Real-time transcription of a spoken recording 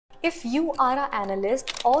If you are an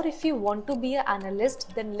analyst or if you want to be an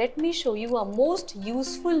analyst, then let me show you a most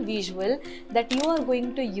useful visual that you are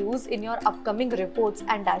going to use in your upcoming reports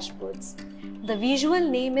and dashboards. The visual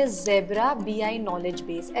name is Zebra BI Knowledge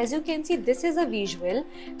Base. As you can see, this is a visual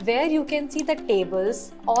where you can see the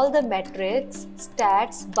tables, all the metrics,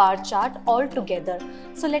 stats, bar chart all together.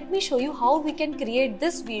 So let me show you how we can create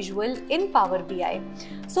this visual in Power BI.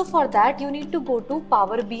 So for that, you need to go to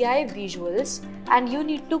Power BI Visuals and you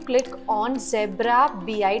need to click on Zebra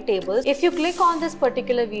BI Tables. If you click on this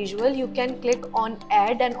particular visual, you can click on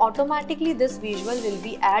Add and automatically this visual will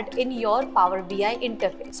be added in your Power BI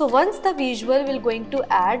interface. So once the visual will going to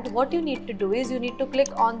add, what you need to do is you need to click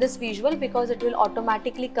on this visual because it will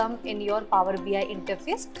automatically come in your Power BI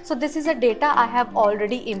interface. So this is a data I have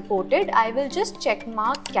already imported. I will just check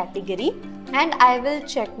mark category and I will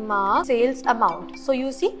check mark sales amount. So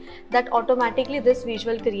you see that automatically this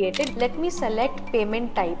visual created. Let me select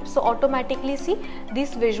payment type. So automatically see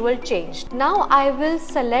this visual changed. Now I will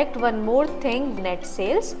select one more thing, net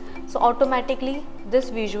sales. So automatically this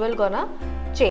visual gonna